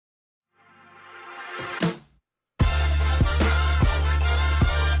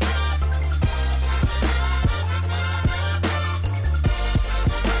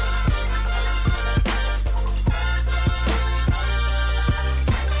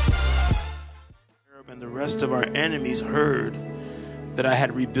rest of our enemies heard that I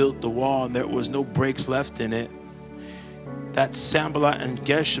had rebuilt the wall and there was no breaks left in it, that Sanballat and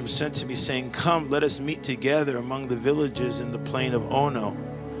Geshem sent to me saying, come, let us meet together among the villages in the plain of Ono.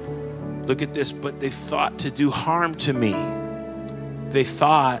 Look at this, but they thought to do harm to me. They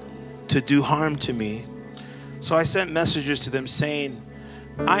thought to do harm to me. So I sent messengers to them saying,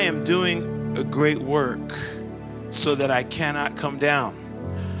 I am doing a great work so that I cannot come down.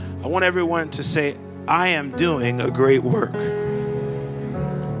 I want everyone to say, I am doing a great work.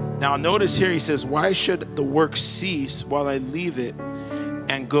 Now notice here he says, why should the work cease while I leave it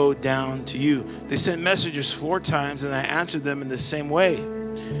and go down to you? They sent messengers 4 times and I answered them in the same way.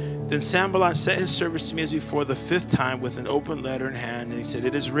 Then Sanballat sent his servants to me as before the 5th time with an open letter in hand. And he said,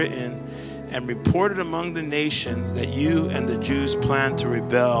 it is written and reported among the nations that you and the Jews plan to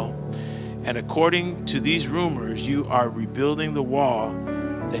rebel. And according to these rumors, you are rebuilding the wall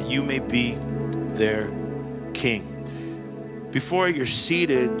that you may be their king. Before you're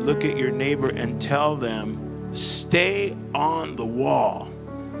seated, look at your neighbor and tell them, stay on the wall.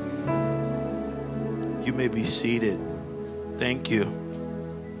 You may be seated. Thank you.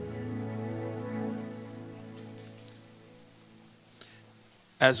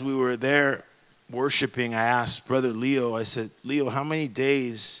 As we were there worshiping, I asked Brother Leo, I said, Leo, how many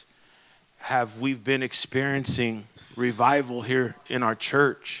days have we been experiencing revival here in our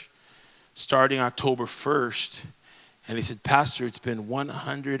church starting October 1st? And he said, Pastor, it's been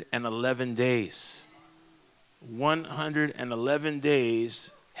 111 days. 111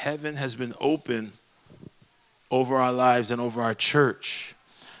 days, heaven has been open over our lives and over our church.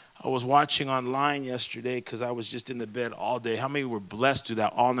 I was watching online yesterday because I was just in the bed all day. How many were blessed through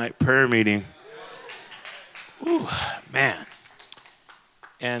that all-night prayer meeting? Ooh, man.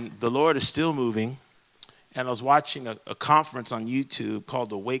 And the Lord is still moving. And I was watching a conference on YouTube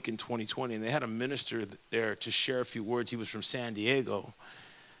called Awaken 2020, and they had a minister there to share a few words. He was from San Diego.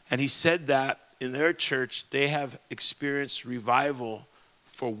 And he said that in their church, they have experienced revival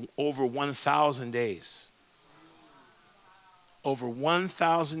for over 1,000 days. Over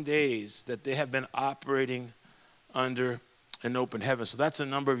 1,000 days that they have been operating under an open heaven. So that's a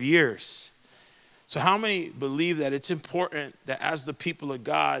number of years. So how many believe that it's important that as the people of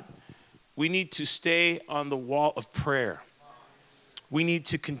God, we need to stay on the wall of prayer? We need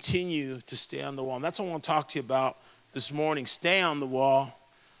to continue to stay on the wall. And that's what I want to talk to you about this morning. Stay on the wall,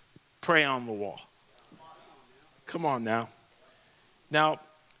 pray on the wall. Come on now. Now,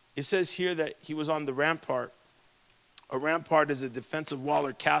 it says here that he was on the rampart. A rampart is a defensive wall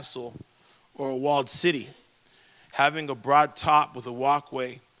or castle or a walled city, having a broad top with a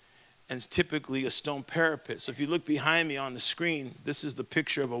walkway and it's typically a stone parapet. So if you look behind me on the screen, this is the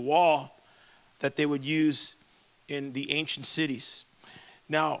picture of a wall that they would use in the ancient cities.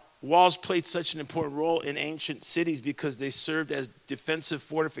 Now, walls played such an important role in ancient cities because they served as defensive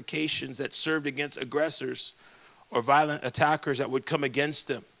fortifications that served against aggressors or violent attackers that would come against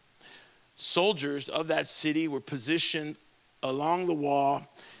them. Soldiers of that city were positioned along the wall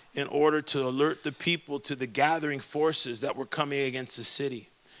in order to alert the people to the gathering forces that were coming against the city.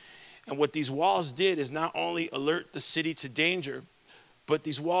 And what these walls did is not only alert the city to danger, but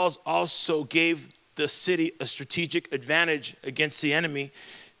these walls also gave the city a strategic advantage against the enemy,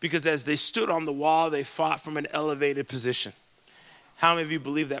 because as they stood on the wall, they fought from an elevated position. How many of you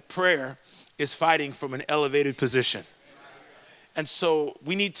believe that prayer is fighting from an elevated position? And so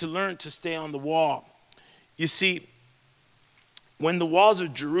we need to learn to stay on the wall. You see, when the walls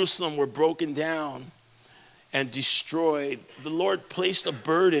of Jerusalem were broken down and destroyed, the Lord placed a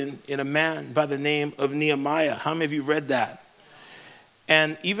burden in a man by the name of Nehemiah. How many of you read that?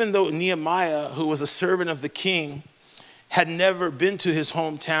 And even though Nehemiah, who was a servant of the king, had never been to his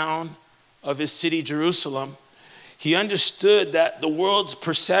hometown of his city, Jerusalem, he understood that the world's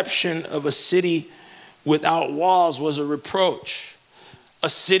perception of a city without walls was a reproach. A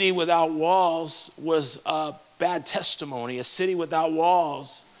city without walls was a bad testimony. A city without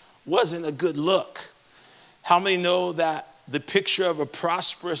walls wasn't a good look. How many know that the picture of a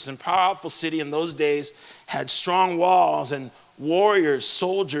prosperous and powerful city in those days had strong walls and warriors,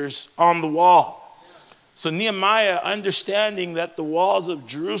 soldiers on the wall? So Nehemiah, understanding that the walls of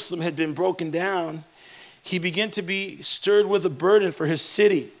Jerusalem had been broken down, he began to be stirred with a burden for his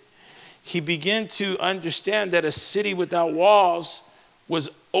city. He began to understand that a city without walls was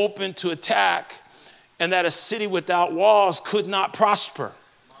open to attack, and that a city without walls could not prosper.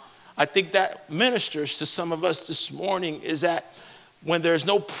 I think that ministers to some of us this morning is that when there's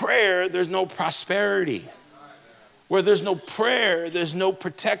no prayer, there's no prosperity. Where there's no prayer, there's no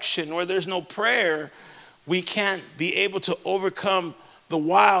protection. Where there's no prayer, we can't be able to overcome the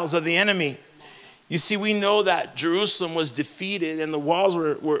wiles of the enemy. You see, we know that Jerusalem was defeated and the walls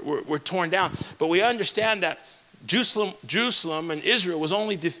were torn down. But we understand that Jerusalem and Israel was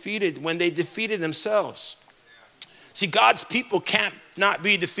only defeated when they defeated themselves. See, God's people can't not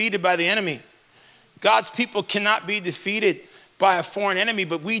be defeated by the enemy. God's people cannot be defeated by a foreign enemy,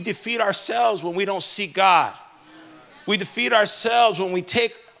 but we defeat ourselves when we don't seek God. We defeat ourselves when we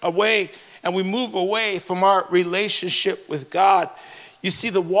take away and we move away from our relationship with God. You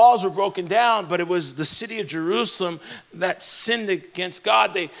see, the walls were broken down, but it was the city of Jerusalem that sinned against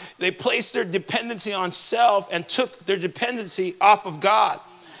God. They placed their dependency on self and took their dependency off of God.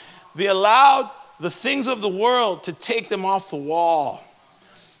 They allowed the things of the world to take them off the wall.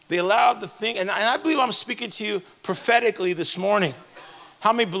 They allowed the thing, and I believe I'm speaking to you prophetically this morning.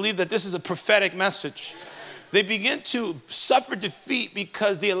 How many believe that this is a prophetic message? They begin to suffer defeat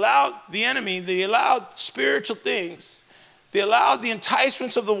because they allowed the enemy, they allowed spiritual things, they allowed the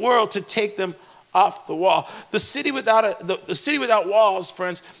enticements of the world to take them off the wall. The city without walls,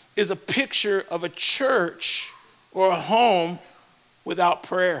 friends, is a picture of a church or a home without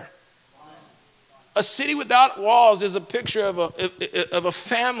prayer. A city without walls is a picture of a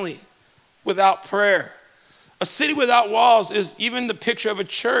family without prayer. A city without walls is even the picture of a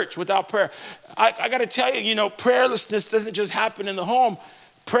church without prayer. I got to tell you, prayerlessness doesn't just happen in the home.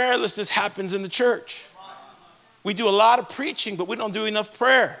 Prayerlessness happens in the church. We do a lot of preaching, but we don't do enough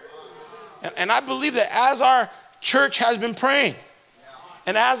prayer. And I believe that as our church has been praying,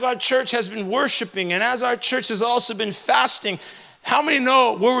 and as our church has been worshiping, and as our church has also been fasting, how many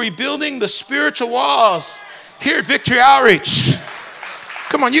know we're rebuilding the spiritual walls here at Victory Outreach?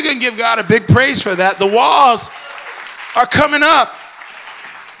 Come on, you can give God a big praise for that. The walls are coming up.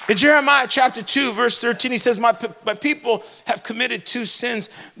 In Jeremiah chapter 2, verse 13, he says, my people have committed two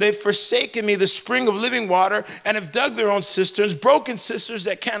sins. They've forsaken me, the spring of living water, and have dug their own cisterns, broken cisterns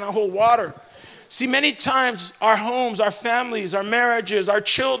that cannot hold water. See, many times our homes, our families, our marriages, our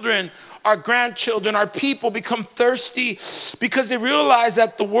children, our grandchildren, our people become thirsty because they realize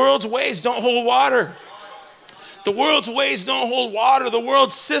that the world's ways don't hold water. The world's ways don't hold water. The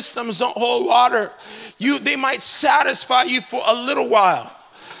world's systems don't hold water. They might satisfy you for a little while.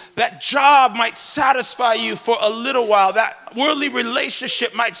 That job might satisfy you for a little while. That worldly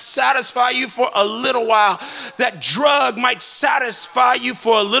relationship might satisfy you for a little while. That drug might satisfy you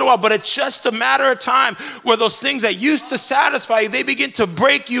for a little while. But it's just a matter of time where those things that used to satisfy you, they begin to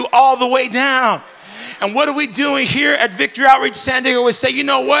break you all the way down. And what are we doing here at Victory Outreach San Diego? We say, you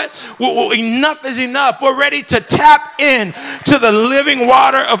know what? Enough is enough. We're ready to tap in to the living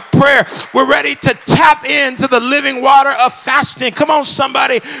water of prayer. We're ready to tap into the living water of fasting. Come on,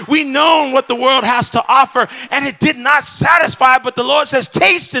 somebody. We know what the world has to offer, and it did not satisfy. But the Lord says,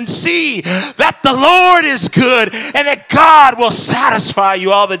 taste and see that the Lord is good and that God will satisfy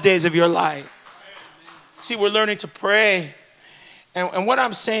you all the days of your life. See, we're learning to pray. And what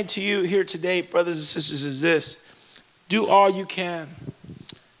I'm saying to you here today, brothers and sisters, is this. Do all you can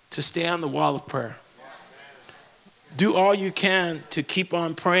to stay on the wall of prayer. Do all you can to keep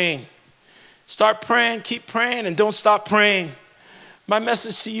on praying. Start praying, keep praying, and don't stop praying. My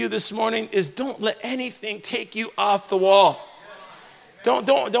message to you this morning is don't let anything take you off the wall.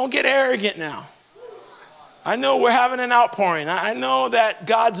 Don't get arrogant now. I know we're having an outpouring. I know that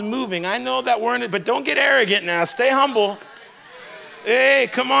God's moving. I know that we're in it, but don't get arrogant now. Stay humble. Hey,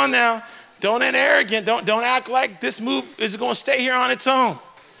 come on now. Don't get arrogant. Don't act like this move is going to stay here on its own.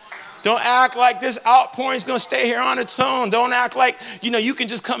 Don't act like this outpouring is going to stay here on its own. Don't act like, you can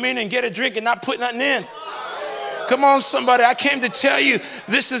just come in and get a drink and not put nothing in. Come on, somebody. I came to tell you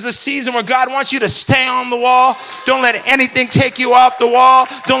this is a season where God wants you to stay on the wall. Don't let anything take you off the wall.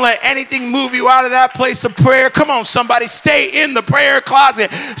 Don't let anything move you out of that place of prayer. Come on, somebody. Stay in the prayer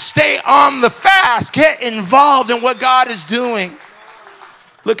closet. Stay on the fast. Get involved in what God is doing.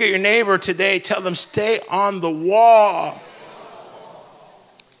 Look at your neighbor today. Tell them, stay on the wall.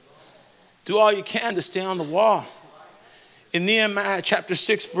 Do all you can to stay on the wall. In Nehemiah chapter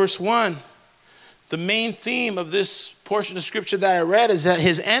 6, verse 1, the main theme of this portion of scripture that I read is that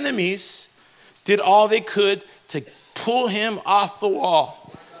his enemies did all they could to pull him off the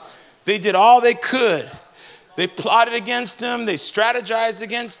wall. They did all they could. They plotted against him. They strategized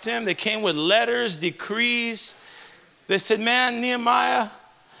against him. They came with letters, decrees. They said, man, Nehemiah,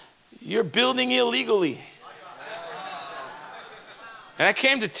 you're building illegally. And I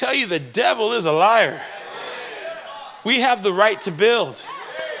came to tell you the devil is a liar. We have the right to build.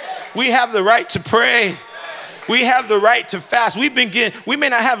 We have the right to pray. We have the right to fast. We may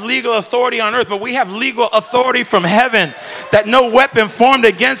not have legal authority on earth, but we have legal authority from heaven that no weapon formed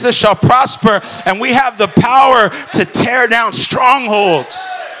against us shall prosper. And we have the power to tear down strongholds.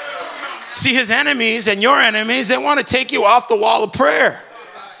 See, his enemies and your enemies, they want to take you off the wall of prayer.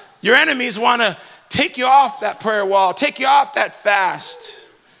 Your enemies want to take you off that prayer wall, take you off that fast.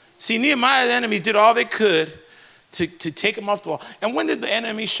 See, Nehemiah's enemies did all they could to take him off the wall. And when did the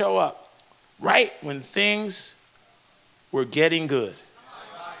enemy show up? Right when things were getting good.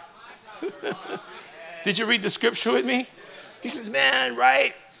 Did you read the scripture with me? He says, man,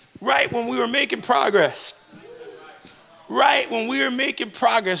 right when we were making progress. Right when we were making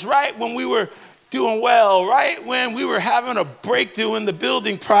progress. Right when we were doing well. Right when we were having a breakthrough in the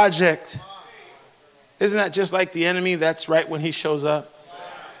building project. Isn't that just like the enemy? That's right when he shows up.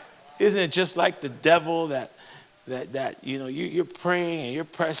 Isn't it just like the devil that you know, you're praying and you're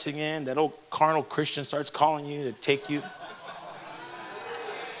pressing in, that old carnal Christian starts calling you to take you?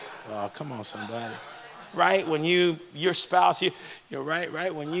 Oh, come on, somebody. Right when your spouse, you're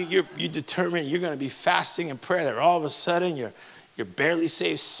right when you determine you're going to be fasting and prayer, that all of a sudden your barely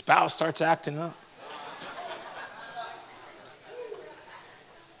saved spouse starts acting up.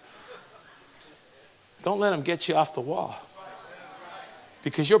 Don't let them get you off the wall,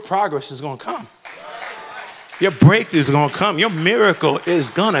 because your progress is going to come. Your breakthrough is going to come. Your miracle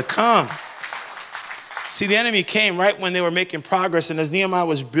is going to come. See, the enemy came right when they were making progress. And as Nehemiah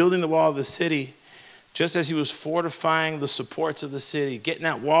was building the wall of the city, just as he was fortifying the supports of the city, getting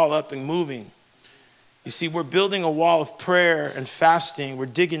that wall up and moving. You see, we're building a wall of prayer and fasting. We're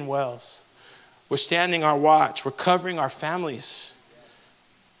digging wells. We're standing our watch. We're covering our families.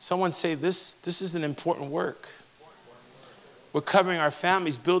 Someone say, this is an important work. We're covering our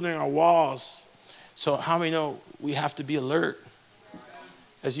families, building our walls. So how many know we have to be alert?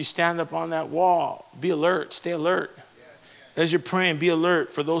 As you stand up on that wall, be alert, stay alert. As you're praying, be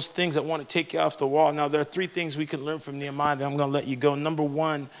alert for those things that want to take you off the wall. Now, there are 3 things we can learn from Nehemiah that I'm going to let you go. Number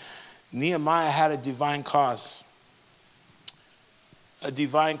 1, Nehemiah had a divine cause. A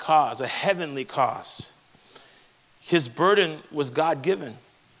divine cause, a heavenly cause. His burden was God-given.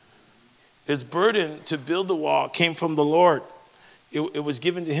 His burden to build the wall came from the Lord. It was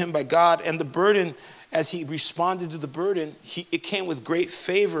given to him by God. And the burden, as he responded to the burden, it came with great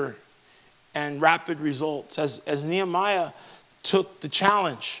favor and rapid results. As Nehemiah took the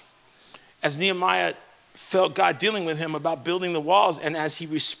challenge, as Nehemiah felt God dealing with him about building the walls, and as he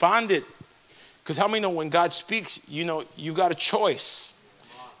responded, because how many know when God speaks, you know, you got a choice.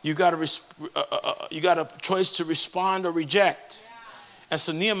 You got a choice to respond or reject. And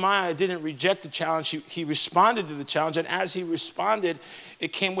so Nehemiah didn't reject the challenge. He responded to the challenge. And as he responded,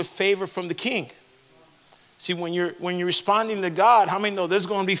 it came with favor from the king. See, when you're responding to God, how many know there's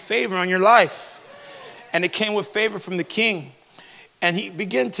going to be favor on your life? And it came with favor from the king. And he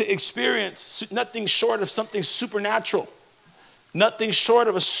began to experience nothing short of something supernatural. Nothing short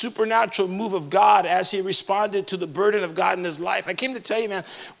of a supernatural move of God as he responded to the burden of God in his life. I came to tell you, man,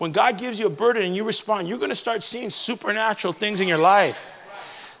 when God gives you a burden and you respond, you're going to start seeing supernatural things in your life.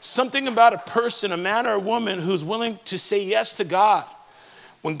 Something about a person, a man or a woman who's willing to say yes to God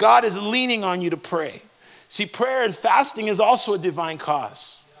when God is leaning on you to pray. See, prayer and fasting is also a divine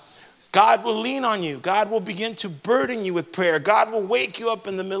cause. God will lean on you. God will begin to burden you with prayer. God will wake you up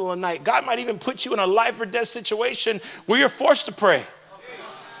in the middle of the night. God might even put you in a life or death situation where you're forced to pray.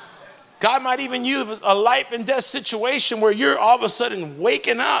 God might even use a life and death situation where you're all of a sudden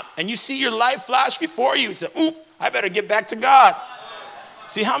waking up and you see your life flash before you. You say, oop, I better get back to God.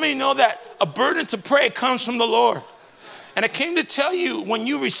 See, how many know that a burden to pray comes from the Lord? And I came to tell you, when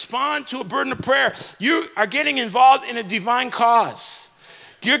you respond to a burden of prayer, you are getting involved in a divine cause.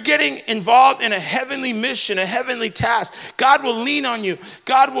 You're getting involved in a heavenly mission, a heavenly task. God will lean on you.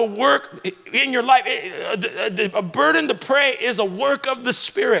 God will work in your life. A burden to pray is a work of the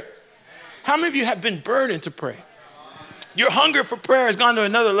Spirit. How many of you have been burdened to pray? Your hunger for prayer has gone to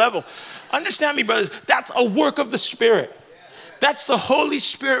another level. Understand me, brothers, that's a work of the Spirit. That's the Holy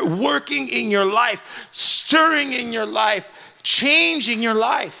Spirit working in your life, stirring in your life, changing your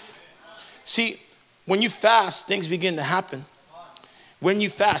life. See, when you fast, things begin to happen. When you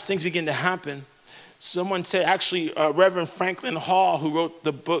fast, things begin to happen. Someone said, actually, Reverend Franklin Hall, who wrote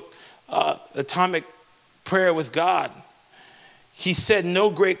the book, Atomic Prayer with God, he said, no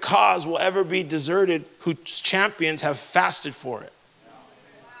great cause will ever be deserted whose champions have fasted for it.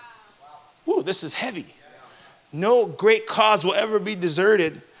 Ooh, this is heavy. No great cause will ever be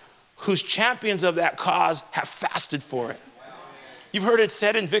deserted whose champions of that cause have fasted for it. You've heard it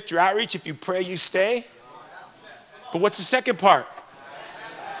said in Victory Outreach, if you pray, you stay. But what's the second part?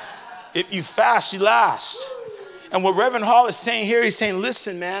 If you fast, you last. And what Reverend Hall is saying here, he's saying,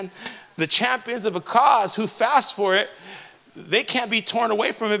 listen, man, the champions of a cause who fast for it, they can't be torn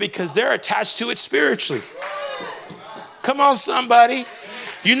away from it because they're attached to it spiritually. Come on, somebody.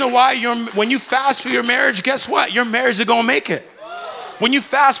 Do you know why? When you fast for your marriage, guess what? Your marriage is going to make it. When you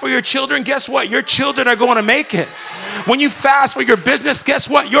fast for your children, guess what? Your children are going to make it. When you fast for your business, guess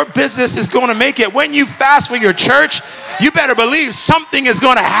what? Your business is going to make it. When you fast for your church, you better believe something is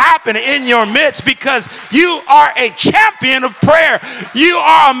going to happen in your midst, because you are a champion of prayer. You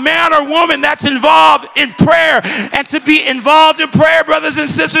are a man or woman that's involved in prayer. And to be involved in prayer, brothers and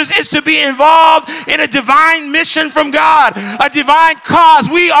sisters, is to be involved in a divine mission from God, a divine cause.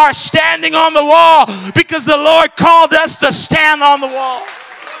 We are standing on the wall because the Lord called us to stand on the wall.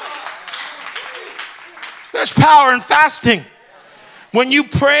 There's power in fasting. When you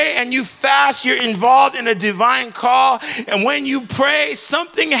pray and you fast, you're involved in a divine call. And when you pray,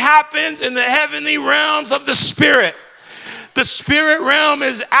 something happens in the heavenly realms of the Spirit. The Spirit realm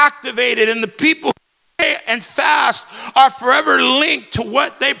is activated, and the people who pray and fast are forever linked to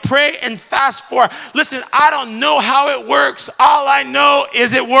what they pray and fast for. Listen, I don't know how it works. All I know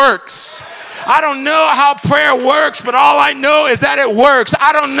is it works. I don't know how prayer works, but all I know is that it works.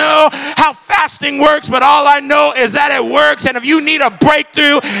 I don't know how fasting works, but all I know is that it works. And if you need a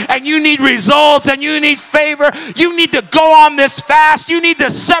breakthrough and you need results and you need favor, you need to go on this fast. You need to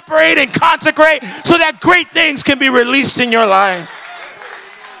separate and consecrate so that great things can be released in your life.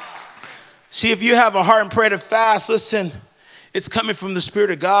 See, if you have a heart and prayer to fast, listen, it's coming from the Spirit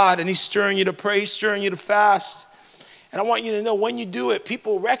of God, and He's stirring you to pray. He's stirring you to fast. And I want you to know, when you do it,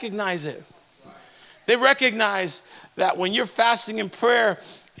 people recognize it. They recognize that when you're fasting in prayer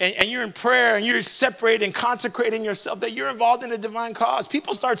and you're in prayer and you're separating and consecrating yourself, that you're involved in a divine cause.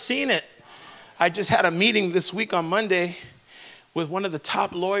 People start seeing it. I just had a meeting this week on Monday with one of the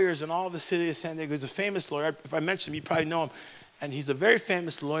top lawyers in all the city of San Diego. He's a famous lawyer. If I mention him, you probably know him. And he's a very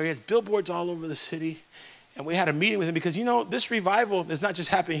famous lawyer. He has billboards all over the city. And we had a meeting with him because, you know, this revival is not just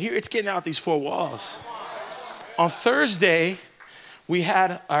happening here. It's getting out these four walls. On Thursday, we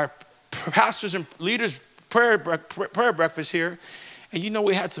had our pastors and leaders prayer breakfast here, and you know,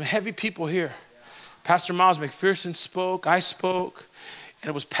 we had some heavy people here. Pastor Miles McPherson spoke, I spoke, and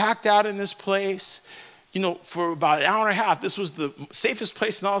it was packed out in this place, you know, for about an hour and a half. This was the safest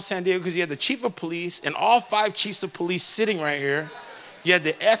place in all of San Diego, because you had the chief of police and all 5 chiefs of police sitting right here. You had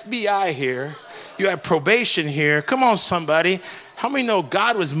the FBI here. You had probation here. Come on, somebody. How many know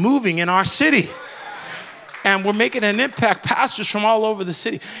God was moving in our city? And we're making an impact, pastors from all over the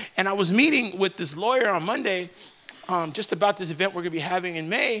city. And I was meeting with this lawyer on Monday just about this event we're going to be having in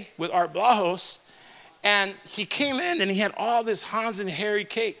May with Art Blahos. And he came in and he had all this Hans and Harry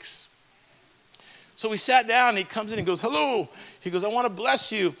cakes. So we sat down and he comes in and goes, hello. He goes, I want to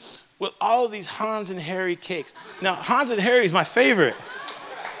bless you with all of these Hans and Harry cakes. Now, Hans and Harry is my favorite.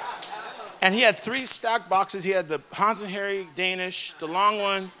 And he had 3 stacked boxes. He had the Hans and Harry Danish, the long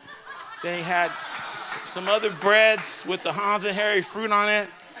one. Then he had some other breads with the Hans and Harry fruit on it.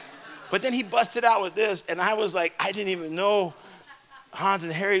 But then he busted out with this, and I was like, I didn't even know Hans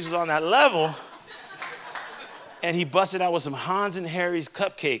and Harry's was on that level. And he busted out with some Hans and Harry's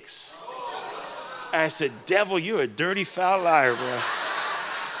cupcakes. And I said, devil, you're a dirty, foul liar, bro.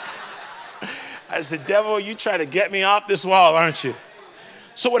 I said, devil, you try to get me off this wall, aren't you?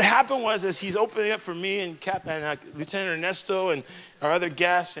 So what happened was, as he's opening up for me and Lieutenant Ernesto and our other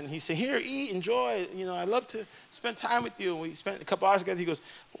guests, and he said, here, eat, enjoy. You know, I'd love to spend time with you. And we spent a couple hours together. He goes,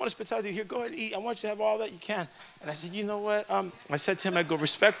 I want to spend time with you. Here, go ahead and eat. I want you to have all that you can. And I said, you know what? I said to him, I go,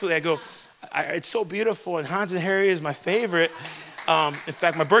 respectfully, I go, it's so beautiful, and Hans and Harry is my favorite. In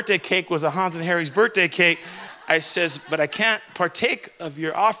fact, my birthday cake was a Hans and Harry's birthday cake. I says, but I can't partake of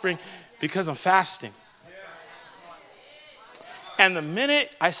your offering because I'm fasting. And the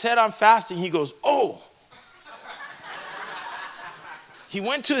minute I said I'm fasting, he goes, oh. He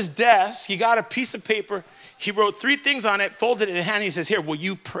went to his desk. He got a piece of paper. He wrote 3 things on it, folded it in hand. He says, here, will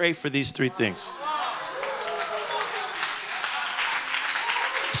you pray for these 3 things?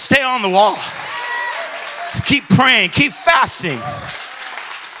 Stay on the wall. Keep praying. Keep fasting.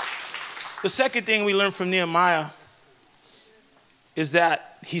 The second thing we learned from Nehemiah is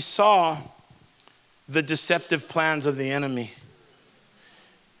that he saw the deceptive plans of the enemy.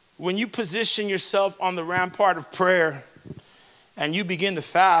 When you position yourself on the rampart of prayer and you begin to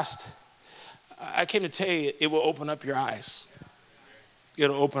fast, I came to tell you, it will open up your eyes.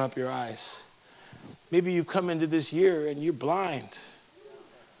 It'll open up your eyes. Maybe you come into this year and you're blind.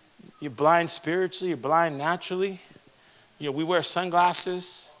 You're blind spiritually, you're blind naturally. You know, we wear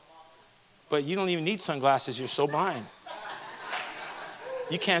sunglasses, but you don't even need sunglasses, you're so blind.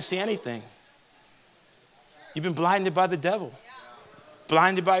 You can't see anything. You've been blinded by the devil.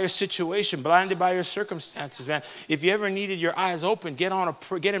 Blinded by your situation, blinded by your circumstances, man. If you ever needed your eyes open, get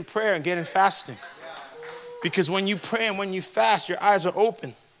in prayer and get in fasting. Because when you pray and when you fast, your eyes are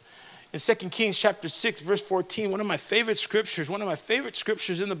open. In 2 Kings chapter 6, verse 14, one of my favorite scriptures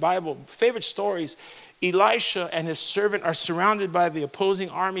in the Bible, favorite stories, Elisha and his servant are surrounded by the opposing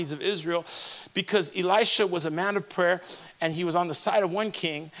armies of Israel because Elisha was a man of prayer and he was on the side of one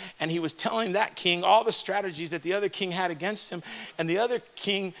king and he was telling that king all the strategies that the other king had against him. And the other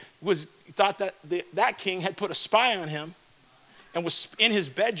king thought that that king had put a spy on him and was in his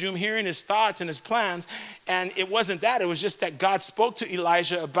bedroom hearing his thoughts and his plans. And it wasn't that. It was just that God spoke to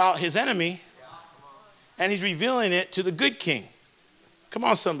Elijah about his enemy. And he's revealing it to the good king. Come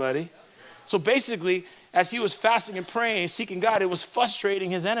on, somebody. So basically, as he was fasting and praying and seeking God, it was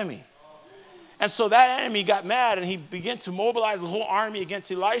frustrating his enemy. And so that enemy got mad and he began to mobilize the whole army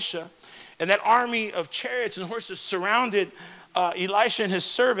against Elisha. And that army of chariots and horses surrounded Elisha and his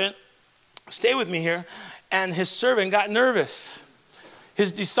servant. Stay with me here. And his servant got nervous.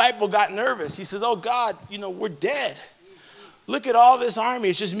 His disciple got nervous. He says, oh God, we're dead. Look at all this army.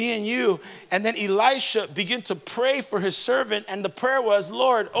 It's just me and you. And then Elisha began to pray for his servant. And the prayer was,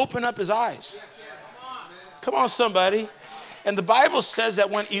 Lord, open up his eyes. Come on, somebody. And the Bible says that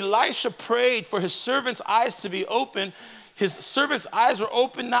when Elisha prayed for his servant's eyes to be open, his servant's eyes were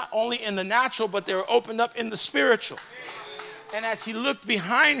open not only in the natural, but they were opened up in the spiritual. And as he looked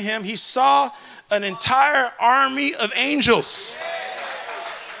behind him, he saw an entire army of angels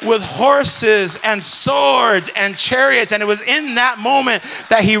with horses and swords and chariots. And it was in that moment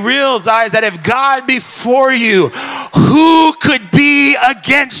that he realized that if God be for you, who could be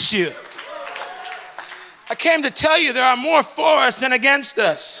against you? I came to tell you there are more for us than against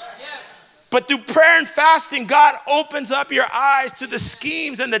us. But through prayer and fasting, God opens up your eyes to the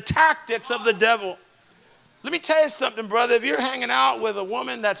schemes and the tactics of the devil. Let me tell you something, brother. If you're hanging out with a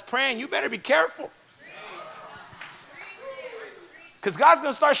woman that's praying, you better be careful. Because God's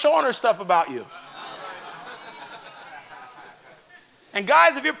going to start showing her stuff about you. And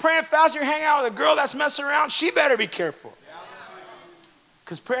guys, if you're praying fast, you're hanging out with a girl that's messing around, she better be careful.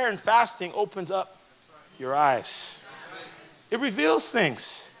 Because prayer and fasting opens up your eyes. It reveals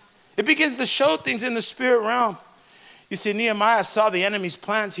things. It begins to show things in the spirit realm. You see, Nehemiah saw the enemy's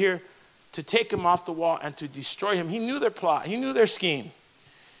plans here to take him off the wall and to destroy him. He knew their plot. He knew their scheme.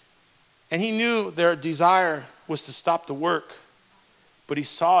 And he knew their desire was to stop the work. But he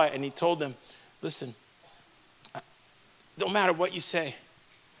saw it and he told them, listen, don't matter what you say.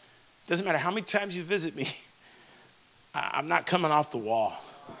 Doesn't matter how many times you visit me. I'm not coming off the wall.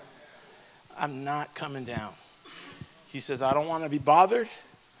 I'm not coming down. He says, I don't want to be bothered.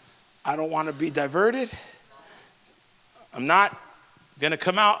 I don't want to be diverted. I'm not going to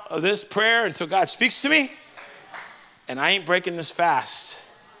come out of this prayer until God speaks to me. And I ain't breaking this fast.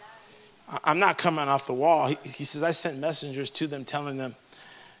 I'm not coming off the wall. He says, I sent messengers to them telling them,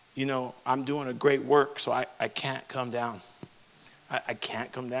 I'm doing a great work, so I can't come down. I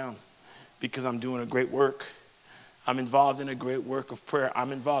can't come down because I'm doing a great work. I'm involved in a great work of prayer.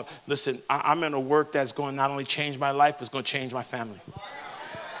 I'm involved. Listen, I'm in a work that's going to not only change my life, but it's going to change my family.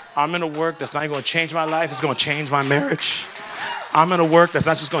 I'm in a work that's not going to change my life. It's going to change my marriage. I'm in a work that's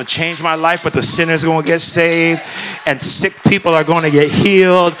not just going to change my life, but the sinners are going to get saved and sick people are going to get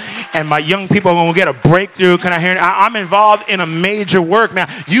healed and my young people are going to get a breakthrough. Can I hear it? I'm involved in a major work. Now,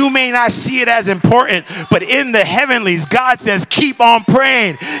 you may not see it as important, but in the heavenlies, God says, keep on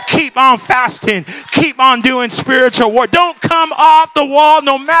praying, keep on fasting, keep on doing spiritual work. Don't come off the wall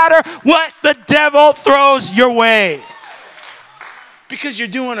no matter what the devil throws your way. Because you're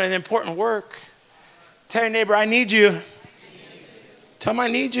doing an important work. Tell your neighbor, I need you. Tell him I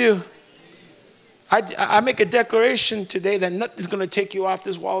need you. I make a declaration today that nothing's going to take you off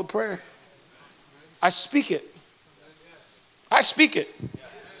this wall of prayer. I speak it. I speak it.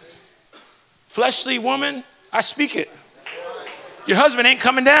 Fleshly woman, I speak it. Your husband ain't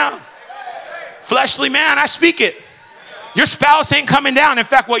coming down. Fleshly man, I speak it. Your spouse ain't coming down. In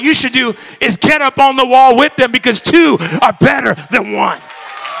fact, what you should do is get up on the wall with them because two are better than one.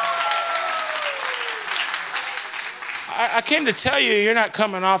 I came to tell you, you're not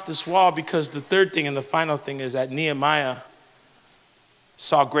coming off this wall because the third thing and the final thing is that Nehemiah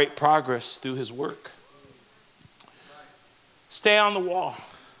saw great progress through his work. Stay on the wall.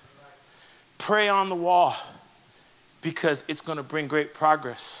 Pray on the wall because it's going to bring great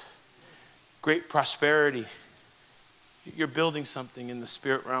progress, great prosperity. You're building something in the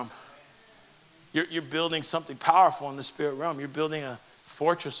spirit realm. You're building something powerful in the spirit realm. You're building a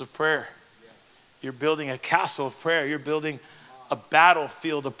fortress of prayer. You're building a castle of prayer. You're building a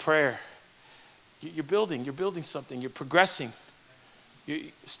battlefield of prayer. You're building something. You're progressing.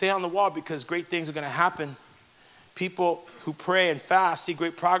 You stay on the wall because great things are going to happen. People who pray and fast see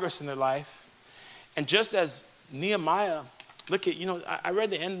great progress in their life. And just as Nehemiah, look at, I read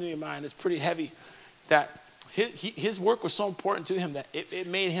the end of Nehemiah, and it's pretty heavy, that his work was so important to him that it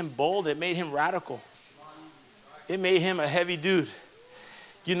made him bold. It made him radical. It made him a heavy dude.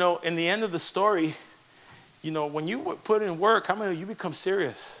 In the end of the story, when you put in work, how many of you become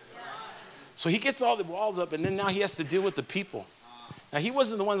serious? So he gets all the walls up, and then now he has to deal with the people. Now, he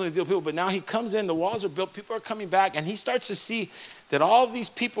wasn't the one who's going to deal with people, but now he comes in, the walls are built, people are coming back, and he starts to see that all of these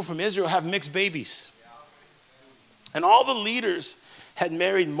people from Israel have mixed babies. And all the leaders had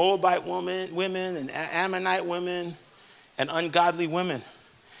married Moabite women and Ammonite women and ungodly women.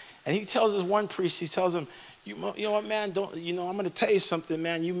 And he tells this one priest, he tells him, you know what, man, I'm going to tell you something,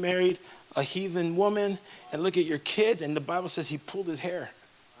 man. You married a heathen woman, and look at your kids. And the Bible says he pulled his hair.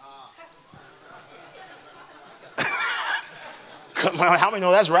 Come on, how many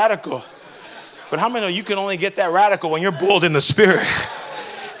know that's radical? But how many know you can only get that radical when you're bold in the spirit?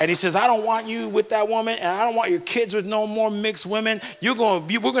 And he says, I don't want you with that woman, and I don't want your kids with no more mixed women. We're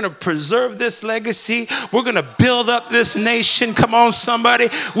going to preserve this legacy. We're going to build up this nation. Come on, somebody.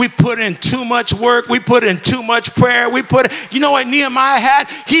 We put in too much work. We put in too much prayer. You know what Nehemiah had?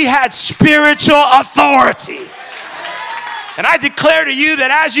 He had spiritual authority. And I declare to you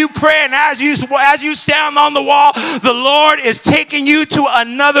that as you pray and as you stand on the wall, the Lord is taking you to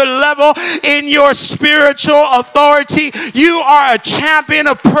another level in your spiritual authority. You are a champion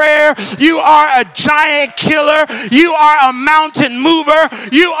of prayer. You are a giant killer. You are a mountain mover.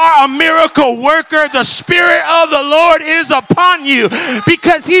 You are a miracle worker. The Spirit of the Lord is upon you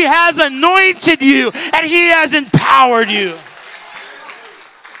because He has anointed you and He has empowered you.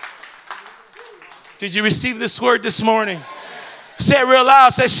 Did you receive this word this morning? Say it real loud.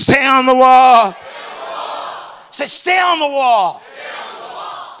 Say, stay on the wall. Say, stay on the wall.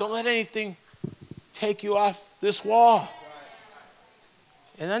 Don't let anything take you off this wall.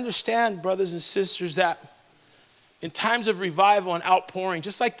 And understand, brothers and sisters, that in times of revival and outpouring,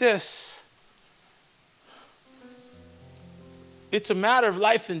 just like this, it's a matter of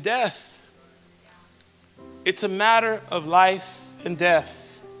life and death. It's a matter of life and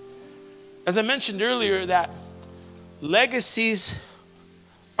death. As I mentioned earlier, that legacies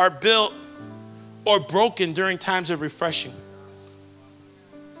are built or broken during times of refreshing.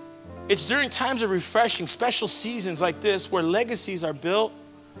 It's during times of refreshing, special seasons like this, where legacies are built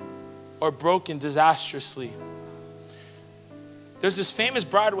or broken disastrously. There's this famous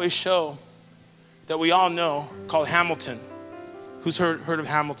Broadway show that we all know called Hamilton. Who's heard of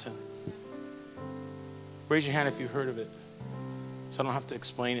Hamilton? Raise your hand if you've heard of it, so I don't have to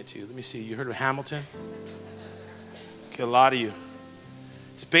explain it to you. Let me see. You heard of Hamilton? Okay, a lot of you.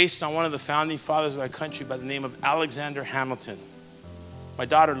 It's based on one of the founding fathers of our country by the name of Alexander Hamilton. My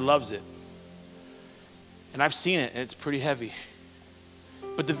daughter loves it. And I've seen it, and it's pretty heavy.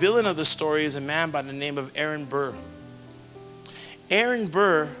 But the villain of the story is a man by the name of Aaron Burr. Aaron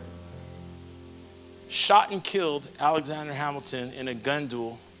Burr shot and killed Alexander Hamilton in a gun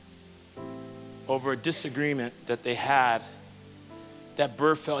duel over a disagreement that they had, that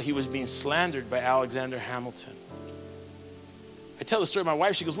Burr felt he was being slandered by Alexander Hamilton. I tell the story to my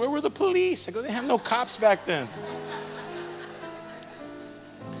wife. She goes, where were the police? I go, they didn't have no cops back then.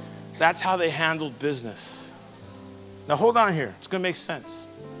 That's how they handled business. Now hold on here. It's going to make sense.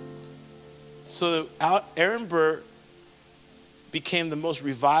 So Aaron Burr became the most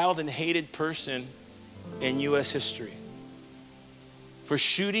reviled and hated person in U.S. history for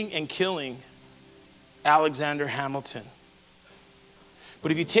shooting and killing Alexander Hamilton.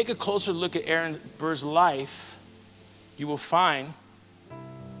 But if you take a closer look at Aaron Burr's life, you will find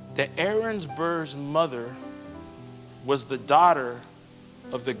that Aaron Burr's mother was the daughter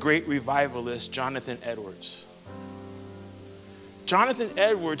of the great revivalist Jonathan Edwards. Jonathan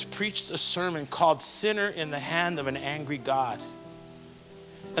Edwards preached a sermon called Sinner in the Hand of an Angry God.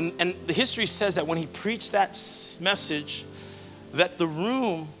 And the history says that when he preached that message, that the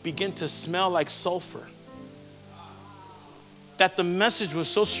room began to smell like sulfur. That the message was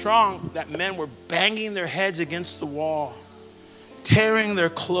so strong that men were banging their heads against the wall, tearing their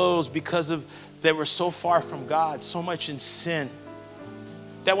clothes because they were so far from God, so much in sin.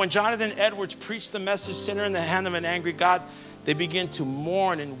 That when Jonathan Edwards preached the message, Sinner in the Hand of an Angry God, they began to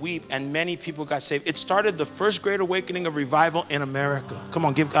mourn and weep, and many people got saved. It started the first great awakening of revival in America. Come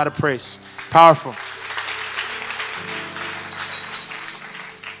on, give God a praise. Powerful.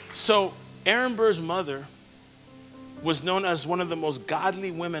 So Aaron Burr's mother was known as one of the most godly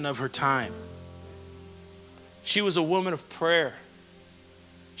women of her time. She was a woman of prayer.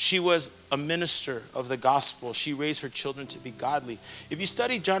 She was a minister of the gospel. She raised her children to be godly. If you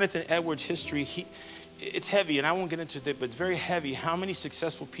study Jonathan Edwards' history, it's heavy, and I won't get into it, but it's very heavy how many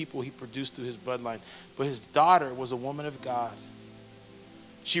successful people he produced through his bloodline. But his daughter was a woman of God.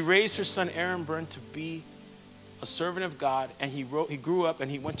 She raised her son Aaron Burr to be a servant of God, and he grew up and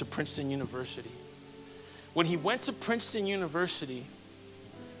he went to Princeton University. When he went to Princeton University,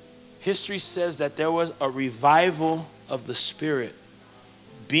 history says that there was a revival of the Spirit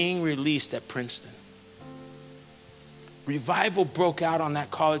being released at Princeton. Revival broke out on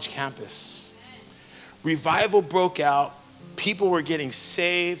that college campus. Revival broke out. People were getting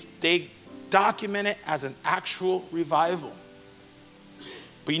saved. They document it as an actual revival.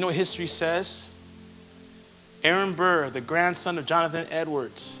 But you know what history says? Aaron Burr, the grandson of Jonathan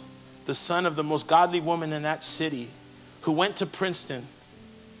Edwards, the son of the most godly woman in that city, who went to Princeton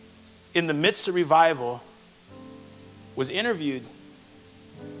in the midst of revival, was interviewed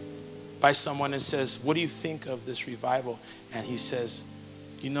by someone and says, what do you think of this revival? And he says,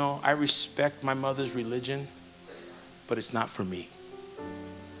 you know, I respect my mother's religion, but it's not for me.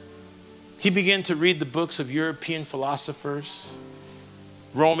 He began to read the books of European philosophers,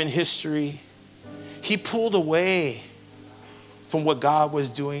 Roman history. He pulled away from what God was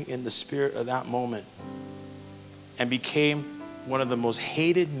doing in the spirit of that moment and became one of the most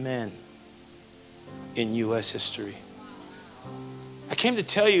hated men in U.S. history. I came to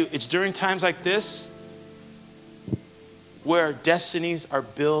tell you, it's during times like this where destinies are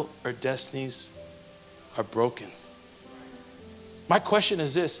built or destinies are broken. My question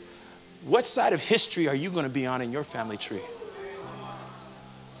is this: what side of history are you going to be on in your family tree?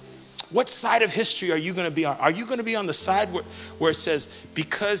 What side of history are you going to be on? Are you going to be on the side where it says,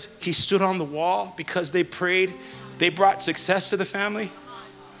 because he stood on the wall, because they prayed, they brought success to the family?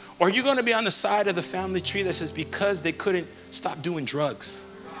 Or are you going to be on the side of the family tree that says, because they couldn't stop doing drugs,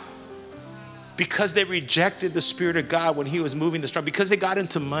 because they rejected the Spirit of God when he was moving the strong, because they got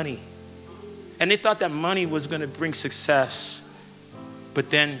into money and they thought that money was going to bring success, but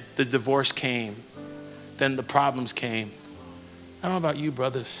then the divorce came, then the problems came. I don't know about you,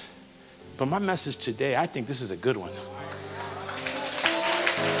 brothers, but my message today, I think this is a good one.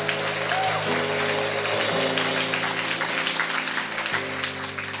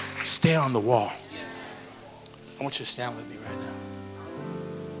 Stay on the wall. I want you to stand with me right now.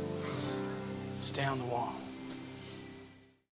 Stay on the wall.